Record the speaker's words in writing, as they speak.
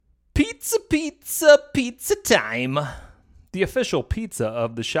Pizza, pizza, pizza time. The official pizza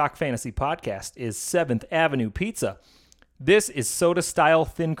of the Shock Fantasy Podcast is 7th Avenue Pizza. This is soda-style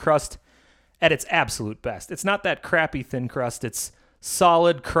thin crust at its absolute best. It's not that crappy thin crust. It's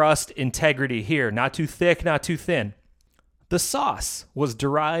solid crust integrity here. Not too thick, not too thin. The sauce was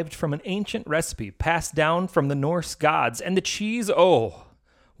derived from an ancient recipe passed down from the Norse gods. And the cheese,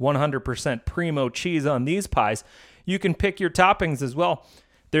 100% primo cheese on these pies. You can pick your toppings as well.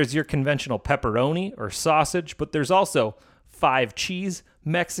 There's your conventional pepperoni or sausage, but there's also 5 cheese,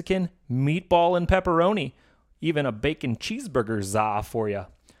 Mexican, meatball, and pepperoni. Even a bacon cheeseburger za for you.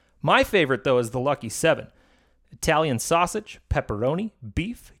 My favorite, though, is the Lucky 7. Italian sausage, pepperoni,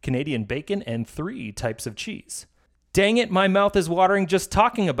 beef, Canadian bacon, and 3 types of cheese. Dang it, my mouth is watering just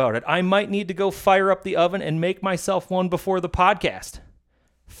talking about it. I might need to go fire up the oven and make myself one before the podcast.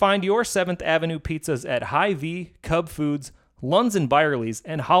 Find your 7th Avenue pizzas at Hy-Vee, Cub Foods, Lunds and Byerly's,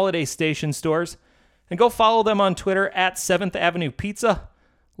 and Holiday Station stores. And go follow them on Twitter at 7th Avenue Pizza.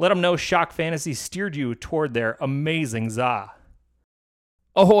 Let them know Shock Fantasy steered you toward their amazing za.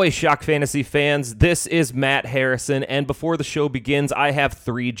 Ahoy, Shock Fantasy fans. This is Matt Harrison, and before the show begins, I have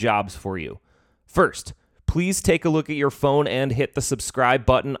 3 jobs for you. First, please take a look at your phone and hit the subscribe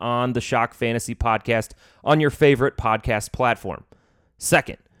button on the Shock Fantasy Podcast on your favorite podcast platform.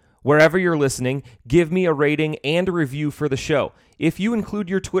 Second, wherever you're listening, give me a rating and a review for the show. If you include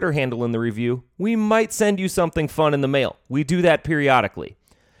your Twitter handle in the review, we might send you something fun in the mail. We do that periodically.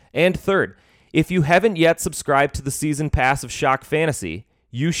 And third, if you haven't yet subscribed to the season pass of Shock Fantasy,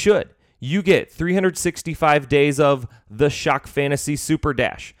 you should. You get 365 days of the Shock Fantasy Super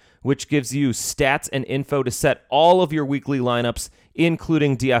Dash, which gives you stats and info to set all of your weekly lineups,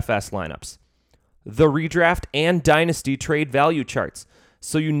 including DFS lineups. The redraft and dynasty trade value charts,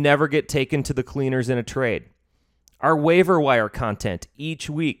 so you never get taken to the cleaners in a trade. Our waiver wire content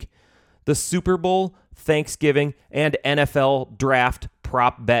each week. The Super Bowl, Thanksgiving, and NFL draft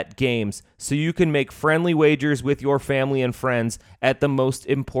prop bet games, so you can make friendly wagers with your family and friends at the most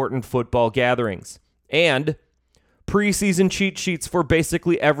important football gatherings. And preseason cheat sheets for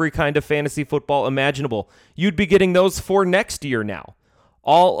basically every kind of fantasy football imaginable. You'd be getting those for next year now.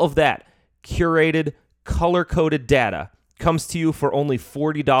 All of that curated, color-coded data comes to you for only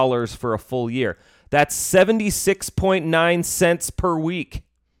 $40 for a full year. That's 76.9 cents per week.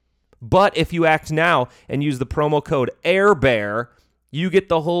 But if you act now and use the promo code AIRBEAR, you get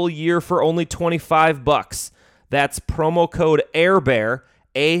the whole year for only $25. That's promo code AIRBEAR,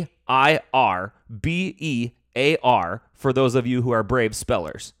 AIRBEAR, for those of you who are brave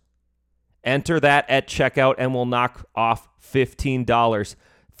spellers. Enter that at checkout and we'll knock off $15.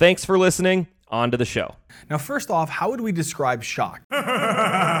 Thanks for listening. On to the show. Now, first off, how would we describe Shock? Welcome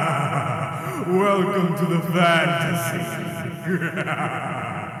to the fantasy.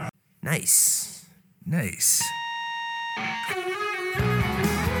 Nice. Man,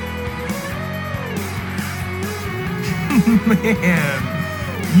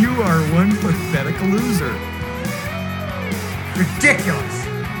 you are one pathetic loser. Ridiculous.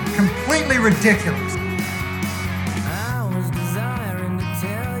 Completely ridiculous.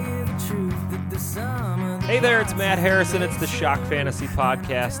 Hey there, it's Matt Harrison. It's the Shock Fantasy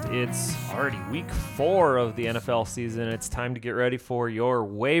Podcast. It's already week 4 of the NFL season. It's time to get ready for your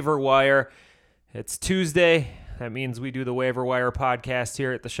waiver wire. It's Tuesday. That means we do the waiver wire podcast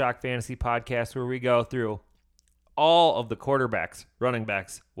here at the Shock Fantasy Podcast, where we go through all of the quarterbacks, running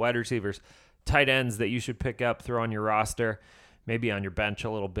backs, wide receivers, tight ends that you should pick up, throw on your roster, maybe on your bench a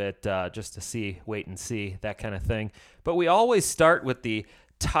little bit, just to wait and see, that kind of thing. But we always start with the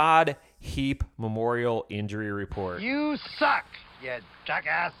Todd Heap Memorial Injury Report. You suck, you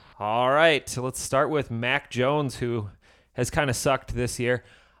jackass. All right, so let's start with Mac Jones, who has kind of sucked this year.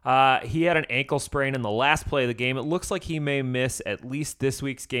 He had an ankle sprain in the last play of the game. It looks like he may miss at least this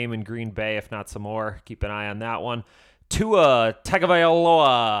week's game in Green Bay, if not some more. Keep an eye on that one. Tua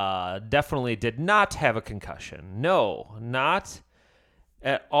Tagovailoa definitely did not have a concussion. No, not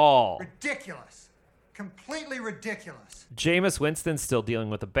at all. Ridiculous. Completely ridiculous. Jameis Winston still dealing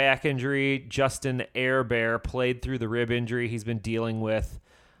with a back injury. Justin Herbert played through the rib injury he's been dealing with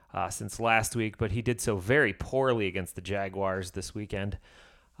since last week, but he did so very poorly against the Jaguars this weekend.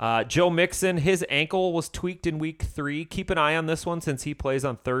 Joe Mixon, his ankle was tweaked in week 3. Keep an eye on this one since he plays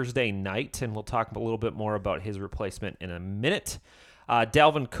on Thursday night, and we'll talk a little bit more about his replacement in a minute.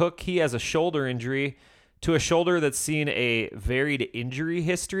 Dalvin Cook, he has a shoulder injury to a shoulder that's seen a varied injury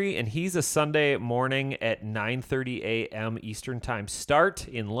history, and he's a Sunday morning at 9:30 a.m. Eastern Time start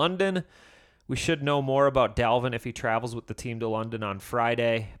in London. We should know more about Dalvin if he travels with the team to London on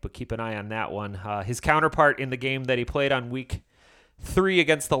Friday, but keep an eye on that one. His counterpart in the game that he played on week 3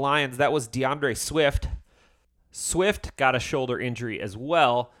 against the Lions, that was DeAndre Swift. Swift got a shoulder injury as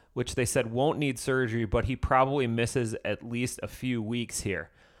well, which they said won't need surgery, but he probably misses at least a few weeks here.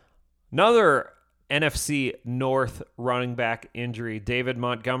 Another NFC North running back injury, David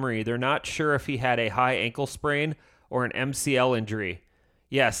Montgomery. They're not sure if he had a high ankle sprain or an MCL injury.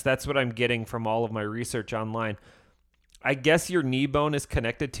 Yes, that's what I'm getting from all of my research online. I guess your knee bone is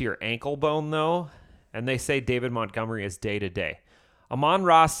connected to your ankle bone, though, and they say David Montgomery is day-to-day.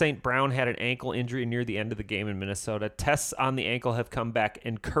 Amon-Ra St. Brown had an ankle injury near the end of the game in Minnesota. Tests on the ankle have come back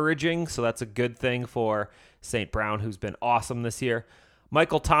encouraging, so that's a good thing for St. Brown, who's been awesome this year.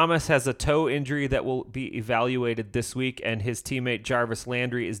 Michael Thomas has a toe injury that will be evaluated this week, and his teammate Jarvis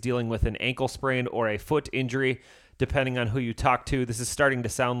Landry is dealing with an ankle sprain or a foot injury, depending on who you talk to. This is starting to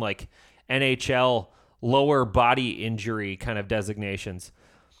sound like NHL lower body injury kind of designations.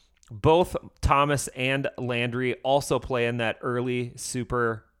 Both Thomas and Landry also play in that early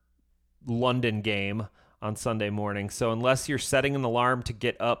Super London game on Sunday morning. So unless you're setting an alarm to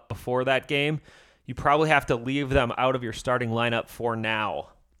get up before that game, you probably have to leave them out of your starting lineup for now.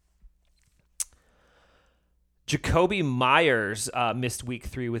 Jacoby Myers missed week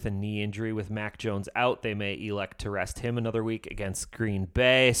 3 with a knee injury. With Mac Jones out, they may elect to rest him another week against Green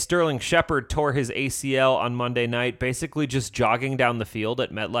Bay. Sterling Shepard tore his ACL on Monday night, basically just jogging down the field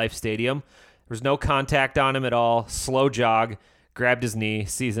at MetLife Stadium. There was no contact on him at all. Slow jog, grabbed his knee,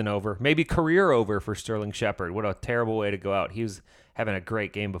 season over. Maybe career over for Sterling Shepard. What a terrible way to go out. He was having a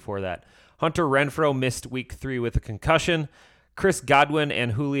great game before that. Hunter Renfrow missed week 3 with a concussion. Chris Godwin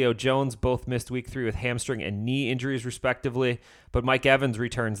and Julio Jones both missed week 3 with hamstring and knee injuries, respectively. But Mike Evans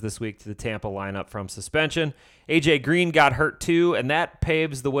returns this week to the Tampa lineup from suspension. A.J. Green got hurt too, and that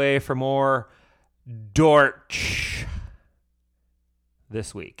paves the way for more Dortch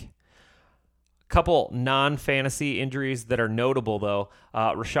this week. A couple non-fantasy injuries that are notable, though.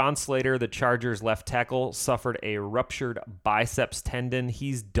 Rashawn Slater, the Chargers left tackle, suffered a ruptured biceps tendon.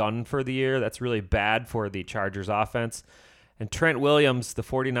 He's done for the year. That's really bad for the Chargers offense. And Trent Williams, the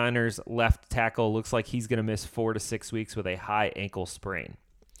 49ers left tackle, looks like he's going to miss 4 to 6 weeks with a high ankle sprain.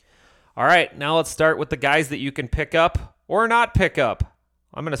 All right, now let's start with the guys that you can pick up or not pick up.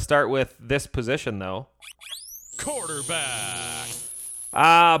 I'm going to start with this position, though. Quarterback.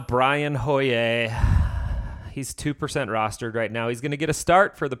 Brian Hoyer. He's 2% rostered right now. He's going to get a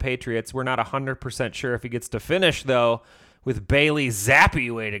start for the Patriots. We're not 100% sure if he gets to finish, though. With Bailey Zappi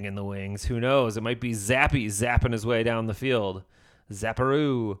waiting in the wings. Who knows? It might be Zappi zapping his way down the field.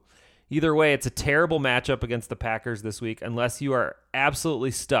 Zapparoo. Either way, it's a terrible matchup against the Packers this week unless you are absolutely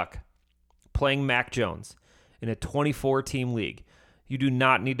stuck playing Mac Jones in a 24-team league. You do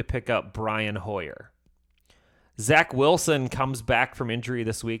not need to pick up Brian Hoyer. Zach Wilson comes back from injury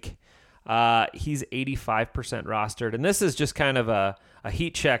this week. He's 85% rostered, and this is just kind of a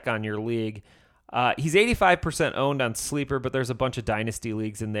heat check on your league. He's 85% owned on Sleeper, but there's a bunch of dynasty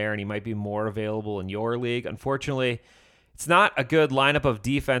leagues in there, and he might be more available in your league. Unfortunately, it's not a good lineup of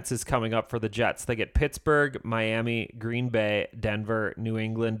defenses coming up for the Jets. They get Pittsburgh, Miami, Green Bay, Denver, New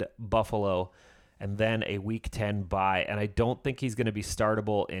England, Buffalo, and then a Week 10 bye. And I don't think he's going to be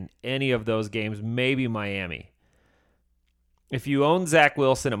startable in any of those games, maybe Miami. If you own Zach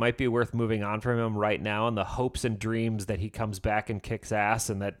Wilson, it might be worth moving on from him right now in the hopes and dreams that he comes back and kicks ass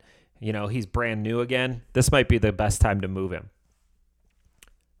and that he's brand new again. This might be the best time to move him.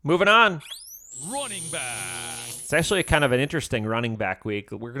 Moving on. Running back. It's actually kind of an interesting running back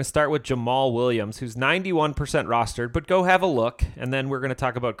week. We're going to start with Jamal Williams, who's 91% rostered, but go have a look. And then we're going to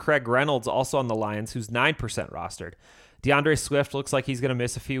talk about Craig Reynolds, also on the Lions, who's 9% rostered. DeAndre Swift looks like he's going to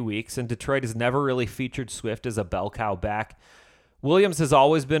miss a few weeks, and Detroit has never really featured Swift as a bell cow back. Williams has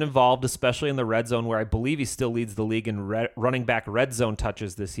always been involved, especially in the red zone, where I believe he still leads the league in running back red zone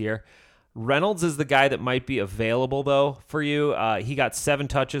touches this year. Reynolds is the guy that might be available, though, for you. He got 7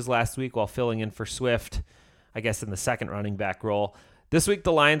 touches last week while filling in for Swift, I guess in the second running back role. This week,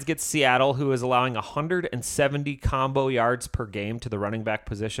 the Lions get Seattle, who is allowing 170 combo yards per game to the running back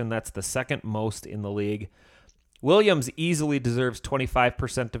position. That's the second most in the league. Williams easily deserves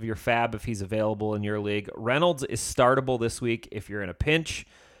 25% of your fab if he's available in your league. Reynolds is startable this week if you're in a pinch.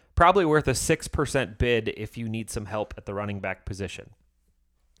 Probably worth a 6% bid if you need some help at the running back position.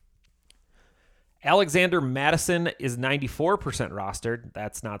 Alexander Mattison is 94% rostered.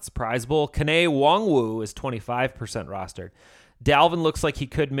 That's not surprisable. Kene Nwangwu is 25% rostered. Dalvin looks like he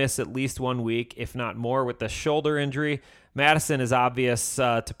could miss at least 1 week, if not more, with the shoulder injury. Madison is obvious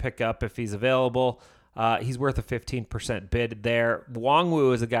to pick up if he's available. He's worth a 15% bid there.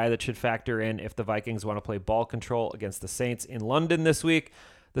 Nwangwu is a guy that should factor in if the Vikings want to play ball control against the Saints in London this week.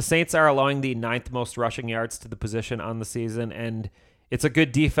 The Saints are allowing the 9th most rushing yards to the position on the season, and It's a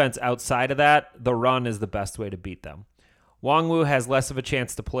good defense outside of that. The run is the best way to beat them. Wongwu has less of a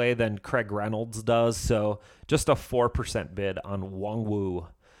chance to play than Craig Reynolds does, so just a 4% bid on Wongwu.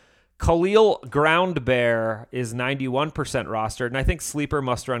 Khalil Ground Bear is 91% rostered, and I think Sleeper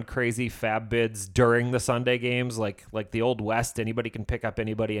must run crazy fab bids during the Sunday games, like the Old West. Anybody can pick up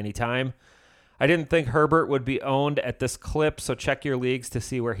anybody anytime. I didn't think Herbert would be owned at this clip, so check your leagues to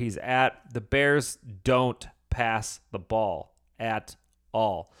see where he's at. The Bears don't pass the ball at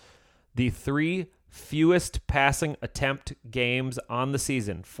all. The 3 fewest passing attempt games on the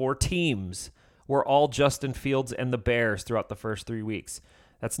season for teams were all Justin Fields and the Bears throughout the first 3 weeks.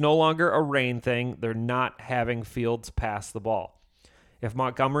 That's no longer a rain thing. They're not having Fields pass the ball. If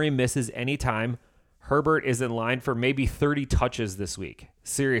Montgomery misses any time, Herbert is in line for maybe 30 touches this week.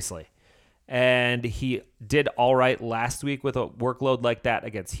 Seriously. And he did all right last week with a workload like that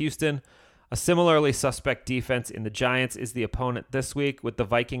against Houston. A similarly suspect defense in the Giants is the opponent this week, with the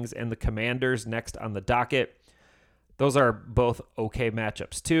Vikings and the Commanders next on the docket. Those are both okay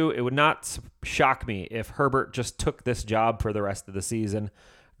matchups too. It would not shock me if Herbert just took this job for the rest of the season.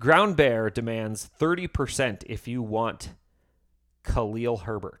 Ground Bear demands 30% if you want Khalil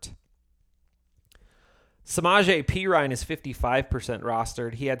Herbert. Samaje Perine is 55%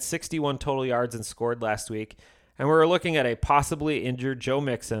 rostered. He had 61 total yards and scored last week. And we're looking at a possibly injured Joe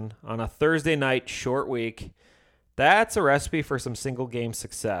Mixon on a Thursday night short week. That's a recipe for some single game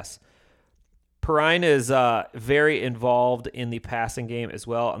success. Perine is very involved in the passing game as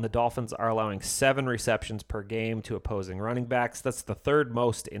well, and the Dolphins are allowing 7 receptions per game to opposing running backs. That's the 3rd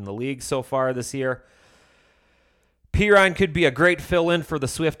most in the league so far this year. Perine could be a great fill-in for the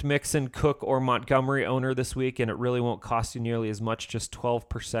Swift, Mixon, Cook, or Montgomery owner this week, and it really won't cost you nearly as much, just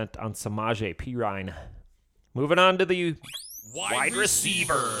 12% on Samaje Perine. Moving on to the wide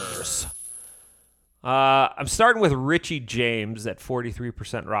receivers. I'm starting with Richie James at 43%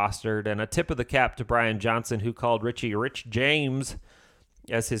 rostered, and a tip of the cap to Brian Johnson, who called Richie Rich James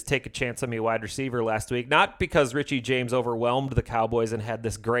as his take a chance on me wide receiver last week. Not because Richie James overwhelmed the Cowboys and had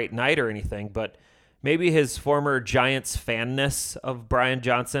this great night or anything, but maybe his former Giants fanness of Brian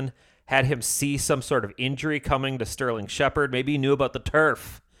Johnson had him see some sort of injury coming to Sterling Shepard. Maybe he knew about the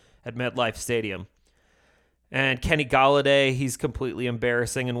turf at MetLife Stadium. And Kenny Golladay, he's completely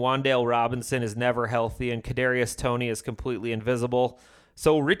embarrassing. And Wan'Dale Robinson is never healthy. And Kadarius Toney is completely invisible.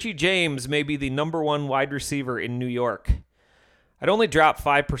 So Richie James may be the number 1 wide receiver in New York. I'd only drop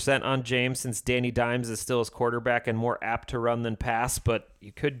 5% on James since Danny Dimes is still his quarterback and more apt to run than pass. But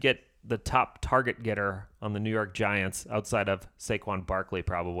you could get the top target getter on the New York Giants outside of Saquon Barkley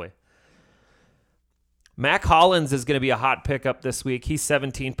probably. Mac Hollins is going to be a hot pickup this week. He's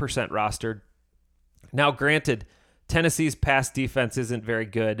 17% rostered. Now, granted, Tennessee's pass defense isn't very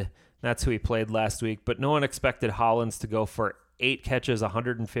good. That's who he played last week, but no one expected Hollins to go for 8 catches,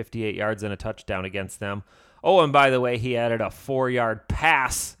 158 yards, and a touchdown against them. Oh, and by the way, he added a 4-yard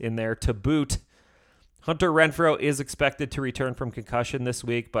pass in there to boot. Hunter Renfrow is expected to return from concussion this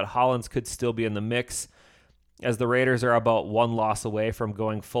week, but Hollins could still be in the mix, as the Raiders are about 1 loss away from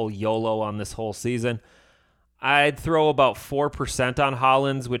going full YOLO on this whole season. I'd throw about 4% on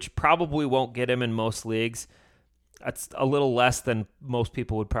Hollins, which probably won't get him in most leagues. That's a little less than most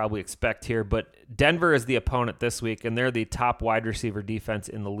people would probably expect here, but Denver is the opponent this week, and they're the top wide receiver defense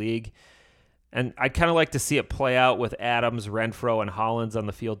in the league. And I'd kind of like to see it play out with Adams, Renfrow, and Hollins on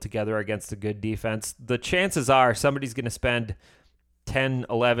the field together against a good defense. The chances are somebody's going to spend 10,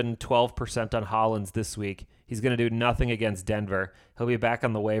 11, 12% on Hollins this week. He's going to do nothing against Denver. He'll be back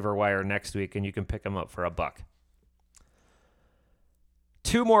on the waiver wire next week, and you can pick him up for $1.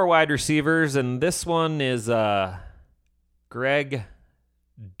 2 more wide receivers, and this one is Greg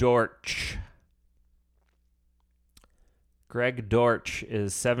Dortch. Greg Dortch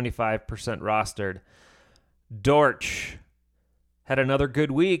is 75% rostered. Dortch had another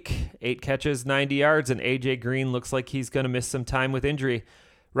good week. 8 catches, 90 yards, and A.J. Green looks like he's going to miss some time with injury.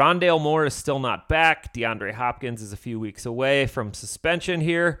 Rondale Moore is still not back. DeAndre Hopkins is a few weeks away from suspension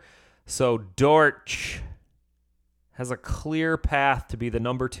here. So Dortch has a clear path to be the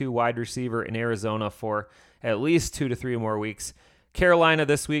number 2 wide receiver in Arizona for at least 2 to 3 more weeks. Carolina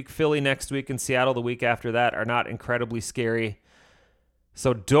this week, Philly next week, and Seattle the week after that are not incredibly scary.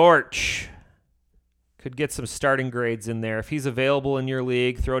 So Dortch could get some starting grades in there. If he's available in your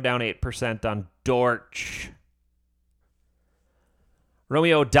league, throw down 8% on Dortch.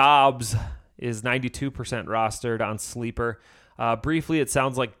 Romeo Doubs is 92% rostered on Sleeper. Briefly, it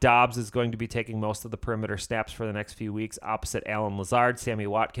sounds like Dobbs is going to be taking most of the perimeter snaps for the next few weeks opposite Allen Lazard. Sammy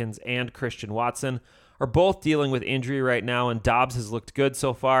Watkins and Christian Watson are both dealing with injury right now, and Dobbs has looked good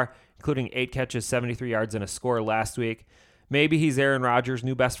so far, including 8 catches, 73 yards, and a score last week. Maybe he's Aaron Rodgers'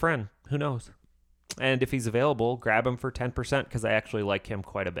 new best friend. Who knows? And if he's available, grab him for 10% because I actually like him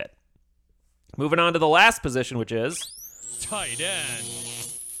quite a bit. Moving on to the last position, which is Tight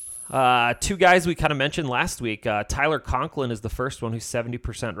end. two guys we kind of mentioned last week. Tyler Conklin is the first one who's 70%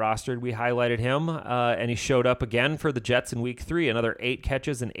 rostered. We highlighted him, and he showed up again for the Jets in Week 3. Another 8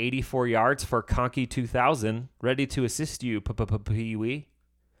 catches and 84 yards for Conky 2000. Ready to assist you, Pee-wee.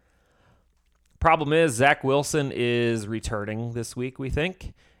 Problem is, Zach Wilson is returning this week, we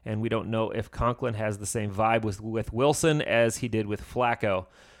think, and we don't know if Conklin has the same vibe with Wilson as he did with Flacco.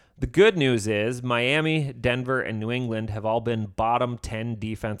 The good news is Miami, Denver, and New England have all been bottom 10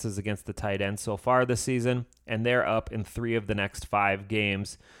 defenses against the tight end so far this season, and they're up in 3 of the next 5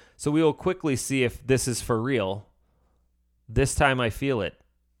 games. So we will quickly see if this is for real. This time I feel it.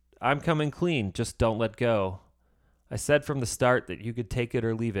 I'm coming clean, just don't let go. I said from the start that you could take it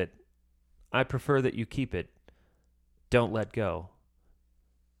or leave it. I prefer that you keep it. Don't let go.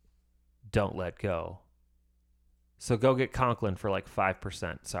 Don't let go. So go get Conklin for like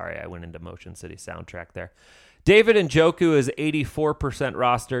 5%. Sorry, I went into Motion City Soundtrack there. David Njoku is 84%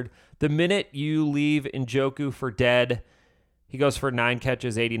 rostered. The minute you leave Njoku for dead, he goes for 9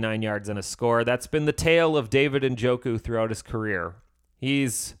 catches, 89 yards, and a score. That's been the tale of David Njoku throughout his career.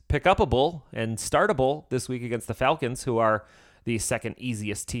 He's pick-upable and startable this week against the Falcons, who are the second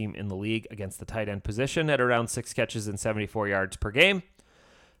easiest team in the league against the tight end position at around 6 catches and 74 yards per game.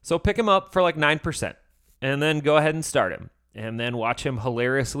 So pick him up for like 9%, and then go ahead and start him, and then watch him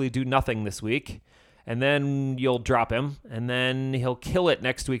hilariously do nothing this week, and then you'll drop him, and then he'll kill it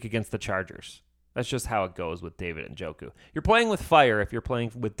next week against the Chargers. That's just how it goes with David Njoku. You're playing with fire if you're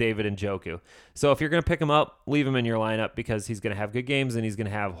playing with David Njoku. So if you're going to pick him up, leave him in your lineup because he's going to have good games and he's going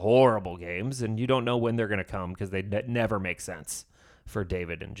to have horrible games, and you don't know when they're going to come because they never make sense for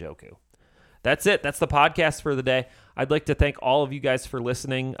David Njoku. That's it. That's the podcast for the day. I'd like to thank all of you guys for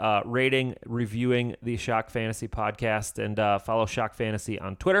listening, rating, reviewing the Shock Fantasy podcast, and follow Shock Fantasy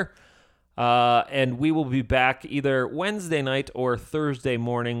on Twitter. And we will be back either Wednesday night or Thursday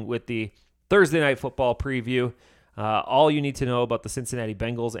morning with the Thursday Night Football preview. All you need to know about the Cincinnati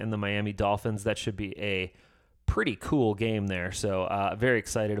Bengals and the Miami Dolphins. That should be a pretty cool game there. So very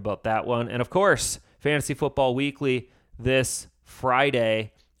excited about that one. And, of course, Fantasy Football Weekly this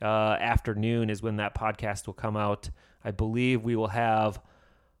Friday afternoon is when that podcast will come out. I believe we will have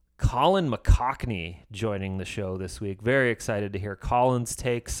Colin McCockney joining the show this week. Very excited to hear Colin's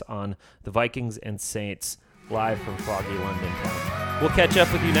takes on the Vikings and Saints live from foggy London town. We'll catch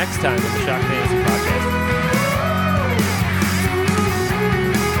up with you next time on the Shock Fantasy Podcast.